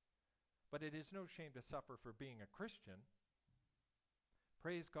affairs. But it is no shame to suffer for being a Christian.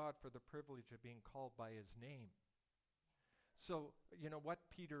 Praise God for the privilege of being called by his name. So, you know, what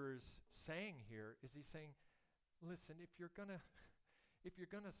Peter is saying here is he's saying, listen, if you're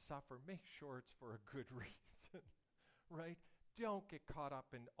gonna suffer, make sure it's for a good reason, right? Don't get caught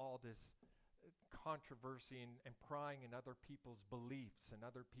up in all this controversy and prying in other people's beliefs and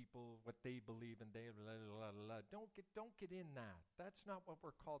other people what they believe and they blah, blah, blah, blah. Don't get in that. That's not what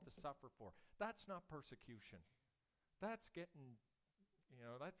we're called to suffer for. That's not persecution. That's getting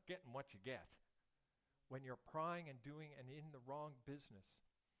what you get when you're prying and doing and in the wrong business.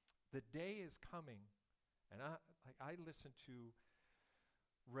 The day is coming, and I listened to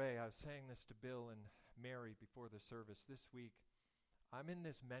Ray. I was saying this to Bill and Mary before the service this week. I'm in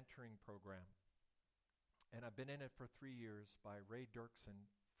this mentoring program, and I've been in it for 3 years by Ray Dirksen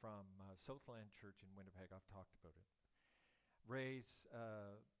from Southland Church in Winnipeg. I've talked about it. Ray's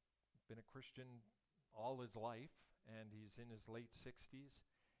been a Christian all his life, and he's in his late 60s,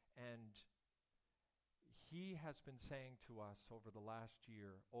 and he has been saying to us over the last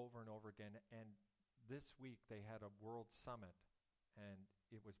year, over and over again, and this week they had a world summit, and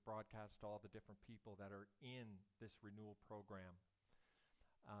it was broadcast to all the different people that are in this renewal program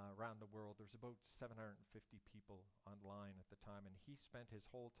around the world. There's about 750 people online at the time, and he spent his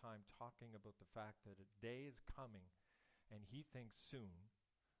whole time talking about the fact that a day is coming, and he thinks soon,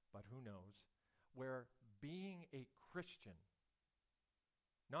 but who knows, where being a Christian,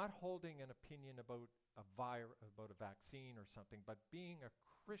 not holding an opinion about a vaccine or something, but being a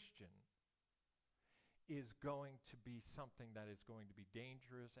Christian is going to be something that is going to be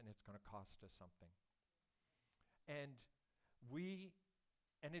dangerous, and it's going to cost us something. And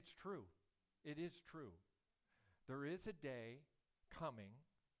it's true. It is true. There is a day coming,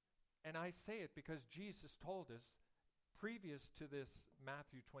 and I say it because Jesus told us, previous to this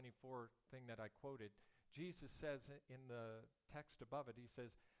Matthew 24 thing that I quoted, Jesus says in the text above it, he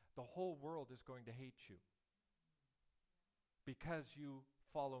says, the whole world is going to hate you because you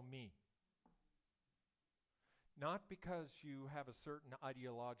follow me. Not because you have a certain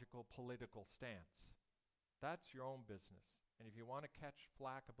ideological, political stance. That's your own business. And if you want to catch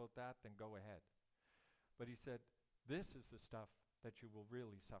flack about that, then go ahead. But he said, this is the stuff that you will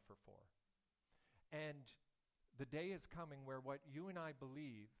really suffer for. And the day is coming where what you and I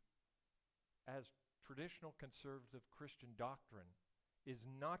believe as traditional conservative Christian doctrine is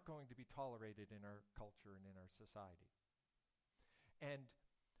not going to be tolerated in our culture and in our society. And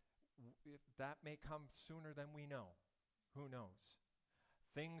if that may come sooner than we know. Who knows?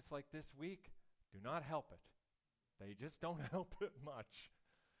 Things like this week do not help it. They just don't help it much.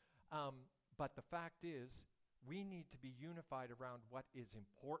 But the fact is, we need to be unified around what is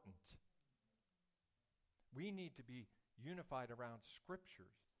important. We need to be unified around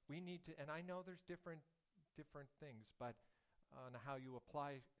scriptures. We need to, and I know there's different things, but on how you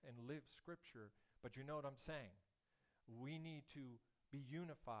apply and live scripture, but you know what I'm saying. We need to be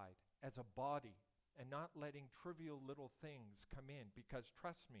unified as a body and not letting trivial little things come in, because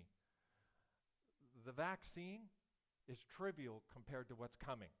trust me, the vaccine is trivial compared to what's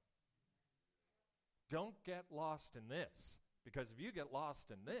coming. Don't get lost in this, because if you get lost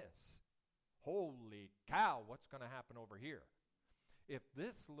in this, holy cow, what's going to happen over here? If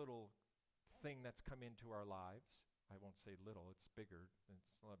this little thing that's come into our lives, I won't say little, it's bigger,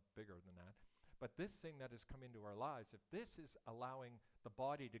 it's a lot bigger than that, but this thing that has come into our lives, if this is allowing the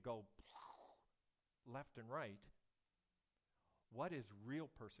body to go left and right, what is real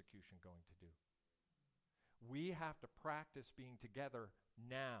persecution going to do? We have to practice being together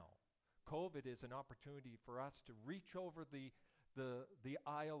now. COVID is an opportunity for us to reach over the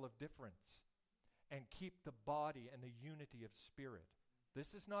aisle of difference and keep the body and the unity of spirit.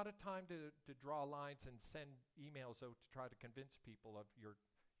 This is not a time to draw lines and send emails out to try to convince people of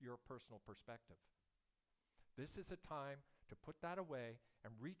your personal perspective. This is a time to put that away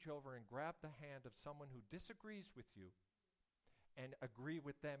and reach over and grab the hand of someone who disagrees with you and agree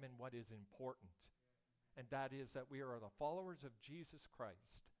with them in what is important. And that is that we are the followers of Jesus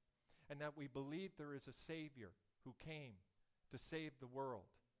Christ, and that we believe there is a Savior who came to save the world.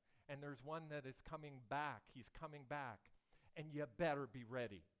 And there's one that is coming back. He's coming back. And you better be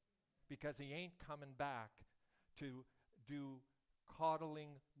ready, because he ain't coming back to do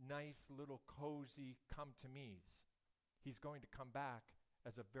coddling, nice little cozy come-to-me's. He's going to come back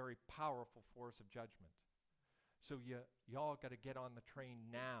as a very powerful force of judgment. So y'all got to get on the train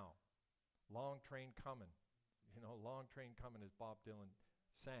now. Long train coming. Long train coming, as Bob Dylan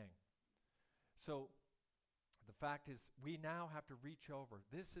sang. So the fact is, we now have to reach over.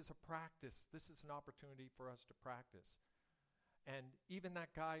 This is a practice. This is an opportunity for us to practice. And even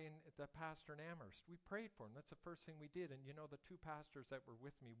that guy, the pastor in Amherst, we prayed for him. That's the first thing we did. And the two pastors that were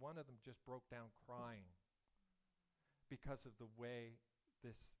with me, one of them just broke down crying because of the way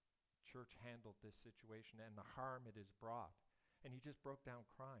this church handled this situation and the harm it has brought. And he just broke down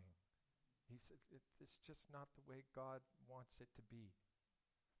crying. He said, it's just not the way God wants it to be.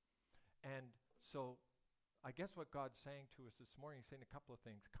 And so I guess what God's saying to us this morning, he's saying a couple of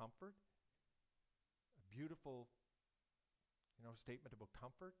things. Comfort, a beautiful statement about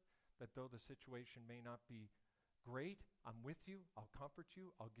comfort, that though the situation may not be great, I'm with you, I'll comfort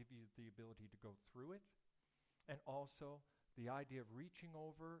you, I'll give you the ability to go through it. And also the idea of reaching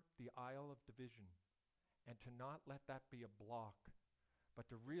over the aisle of division and to not let that be a block, but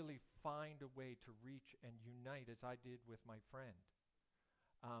to really find a way to reach and unite, as I did with my friend,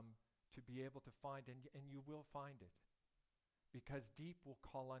 to be able to find, and you will find it, because deep will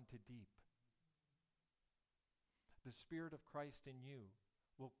call unto deep. The Spirit of Christ in you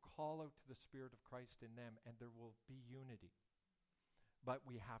will call out to the Spirit of Christ in them, and there will be unity. But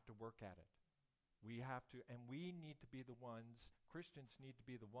we have to work at it. We have to, and we need to be the ones, Christians need to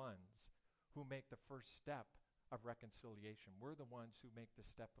be the ones who make the first step of reconciliation. We're the ones who make the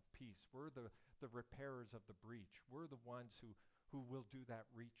step of peace. We're the repairers of the breach. We're the ones who will do that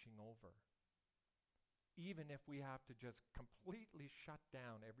reaching over. Even if we have to just completely shut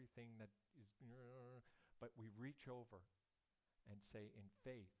down everything that is, but we reach over and say, in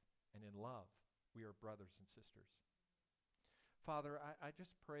faith and in love, we are brothers and sisters. Father, I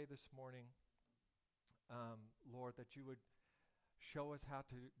just pray this morning, Lord, that you would show us how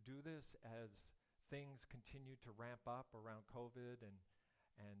to do this as things continue to ramp up around COVID and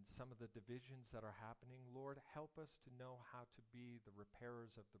some of the divisions that are happening. Lord, help us to know how to be the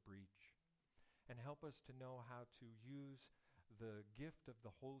repairers of the breach, and help us to know how to use the gift of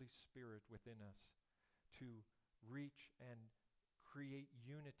the Holy Spirit within us to reach and create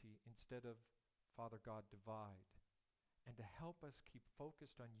unity instead of, Father God, divide. And to help us keep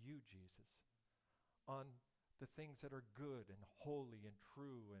focused on you, Jesus, on the things that are good and holy and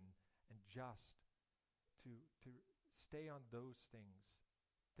true and just, to stay on those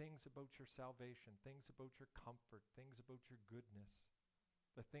things about your salvation, things about your comfort, things about your goodness,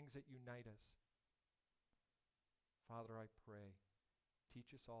 the things that unite us. Father, I pray,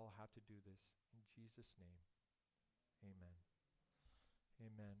 teach us all how to do this. In Jesus' name, amen.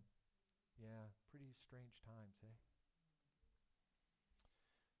 Amen. Yeah, pretty strange times, eh?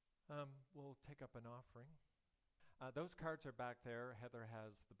 We'll take up an offering. Those cards are back there. Heather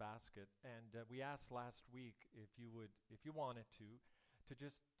has the basket. And we asked last week if you wanted to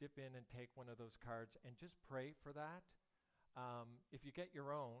just dip in and take one of those cards and just pray for that. If you get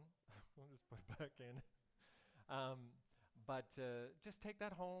your own, we'll just put it back in. But just take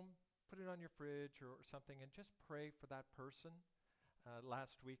that home, put it on your fridge or something, and just pray for that person.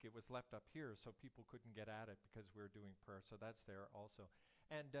 Last week it was left up here so people couldn't get at it because we were doing prayer, so that's there also.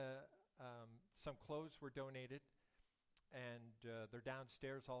 And some clothes were donated, and they're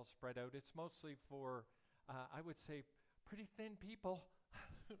downstairs all spread out. It's mostly for, I would say, pretty thin people.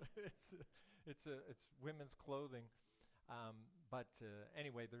 It's women's clothing. But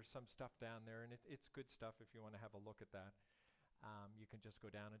anyway, there's some stuff down there, and it's good stuff if you want to have a look at that. You can just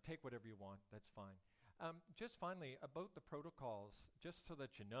go down and take whatever you want. That's fine. Just finally, about the protocols, just so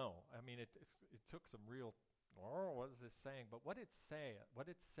that you know, I mean, it took some real, what is this saying? But what it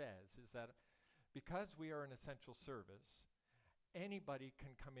says is that because we are an essential service, anybody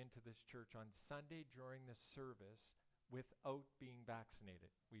can come into this church on Sunday during the service without being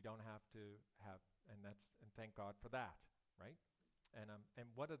vaccinated. We don't have to have, and thank God for that, right? And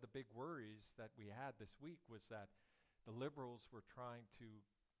one of the big worries that we had this week was that the Liberals were trying to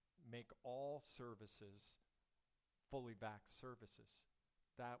make all services fully vax services.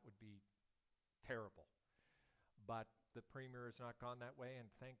 That would be terrible. But the Premier has not gone that way,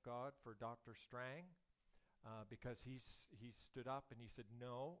 and thank God for Dr. Strang, because he stood up and he said,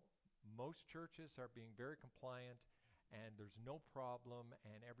 no, most churches are being very compliant, and there's no problem,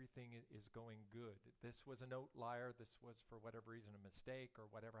 and everything is going good. This was an outlier. This was, for whatever reason, a mistake or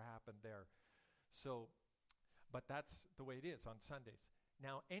whatever happened there. So, but that's the way it is on Sundays.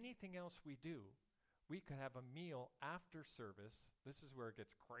 Now, anything else we do, we could have a meal after service. This is where it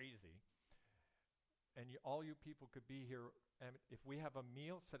gets crazy. And all you people could be here. And if we have a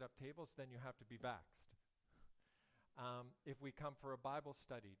meal, set up tables, then you have to be vaxxed. If we come for a Bible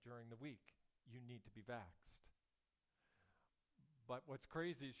study during the week, you need to be vaxxed. But what's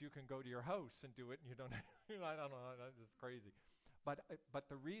crazy is you can go to your house and do it, and you don't. I don't know. That's crazy. But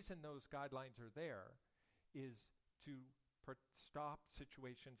the reason those guidelines are there is to stop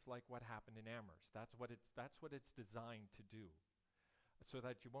situations like what happened in Amherst. That's what it's designed to do, so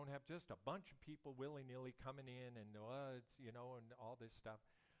that you won't have just a bunch of people willy-nilly coming in and and all this stuff.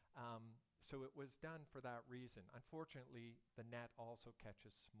 So it was done for that reason. Unfortunately, the net also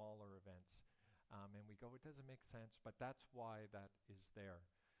catches smaller events. And we go, it doesn't make sense, but that's why that is there.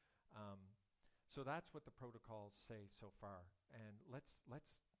 So that's what the protocols say so far. And let's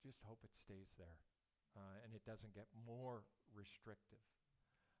just hope it stays there, and it doesn't get more restrictive.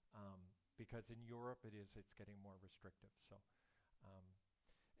 Because in Europe it's getting more restrictive. So,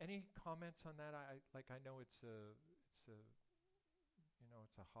 any comments on that? I know it's a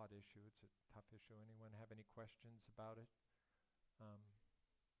hot issue. It's a tough issue. Anyone have any questions about it?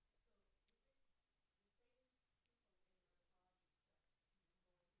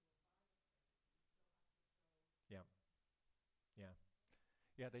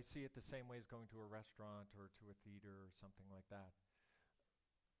 Yeah, they see it the same way as going to a restaurant or to a theater or something like that.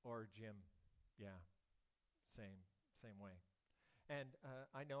 Or a gym. Yeah, same way. And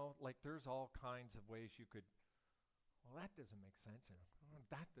I know, there's all kinds of ways you could, that doesn't make sense, and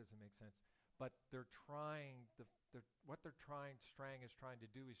that doesn't make sense. But they're trying, Strang is trying to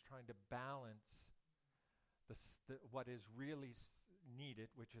do is trying to balance what is really needed,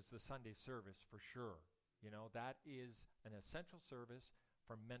 which is the Sunday service for sure. That is an essential service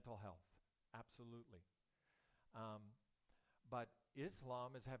for mental health, absolutely. But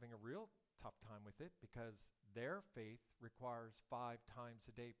Islam is having a real tough time with it because their faith requires 5 times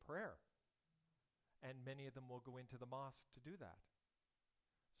a day prayer. And many of them will go into the mosque to do that.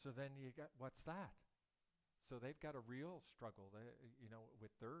 So then what's that? So they've got a real struggle,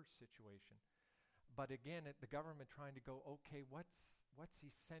 with their situation. But again, the government trying to go, okay, what's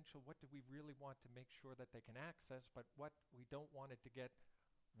essential? What do we really want to make sure that they can access, but what we don't want it to get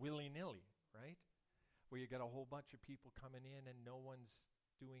willy-nilly, right? Where you get a whole bunch of people coming in and no one's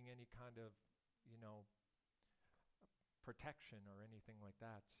doing any kind of, protection or anything like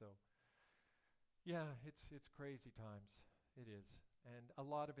that. So, yeah, it's crazy times. It is. And a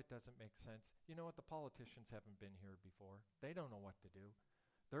lot of it doesn't make sense. You know what? The politicians haven't been here before. They don't know what to do.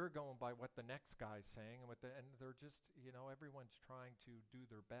 They're going by what the next guy's saying, and they're just, everyone's trying to do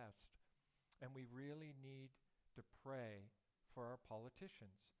their best. And we really need to pray for our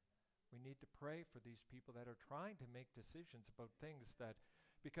politicians. We need to pray for these people that are trying to make decisions about things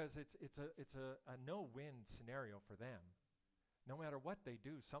because it's a no-win scenario for them. No matter what they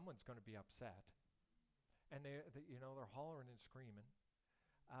do, someone's going to be upset. And they're hollering and screaming.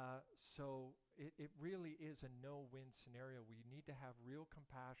 So it really is a no-win scenario. We need to have real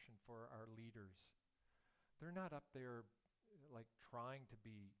compassion for our leaders. They're not up there trying to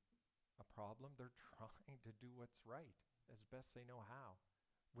be a problem. They're trying to do what's right as best they know how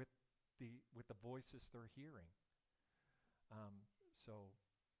with the voices they're hearing.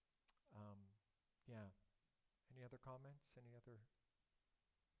 Yeah. Any other comments?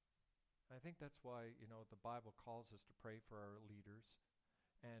 I think that's why, the Bible calls us to pray for our leaders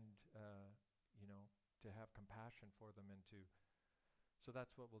and, to have compassion for them so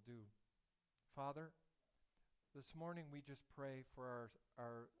that's what we'll do. Father, this morning we just pray for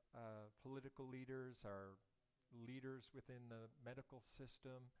our political leaders, our leaders within the medical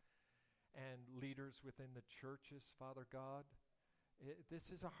system, and leaders within the churches, Father God.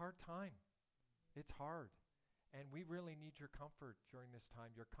 This is a hard time. It's hard. And we really need your comfort during this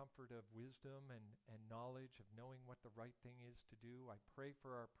time, your comfort of wisdom and knowledge of knowing what the right thing is to do. I pray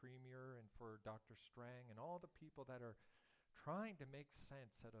for our Premier and for Dr. Strang and all the people that are trying to make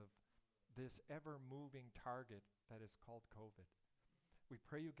sense out of this ever-moving target that is called COVID. We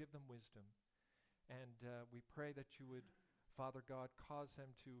pray you give them wisdom. And we pray that you would, Father God, cause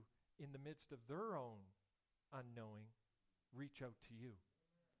them to, in the midst of their own unknowing, reach out to you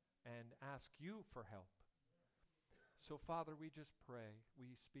and ask you for help. So, Father, we just pray.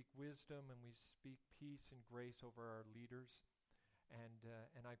 We speak wisdom and we speak peace and grace over our leaders.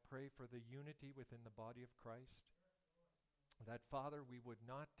 And I pray for the unity within the body of Christ. That, Father, we would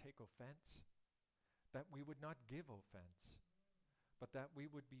not take offense, that we would not give offense, but that we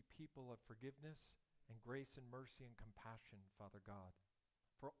would be people of forgiveness and grace and mercy and compassion, Father God,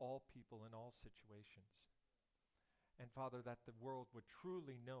 for all people in all situations. And Father, that the world would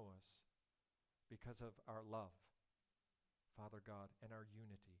truly know us because of our love, Father God, and our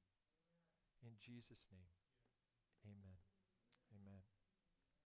unity. In Jesus' name, amen.